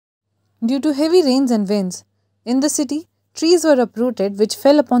Due to heavy rains and winds, in the city, trees were uprooted which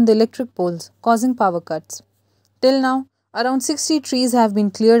fell upon the electric poles, causing power cuts. Till now, around 60 trees have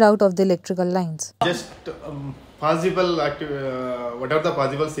been cleared out of the electrical lines. Just possible what are the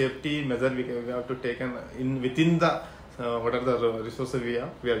possible safety measures we have to take within the what are the resources we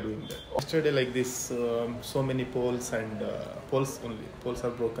are doing that. Yesterday like this, so many poles and poles are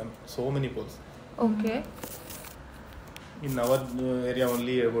broken. So many poles. Okay. In our area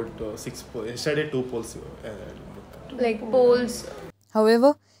only about 6 poles. Yesterday 2 poles. Like poles.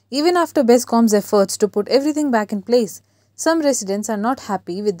 However, even after BESCOM's efforts to put everything back in place, some residents are not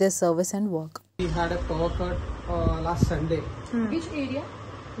happy with their service and work. We had a power cut last Sunday. Which area?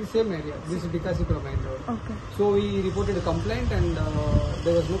 The same area. This is Bikasipura main road. Okay. So we reported a complaint and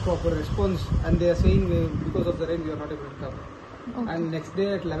there was no proper response. And they are saying because of the rain we are not able to come. Okay. And next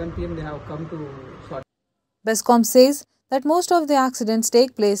day at 11 p.m. they have come to sort. BESCOM says that most of the accidents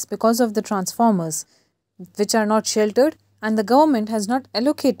take place because of the transformers, which are not sheltered, and the government has not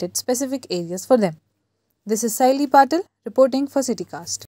allocated specific areas for them. This is Saili Patil reporting for CityCast.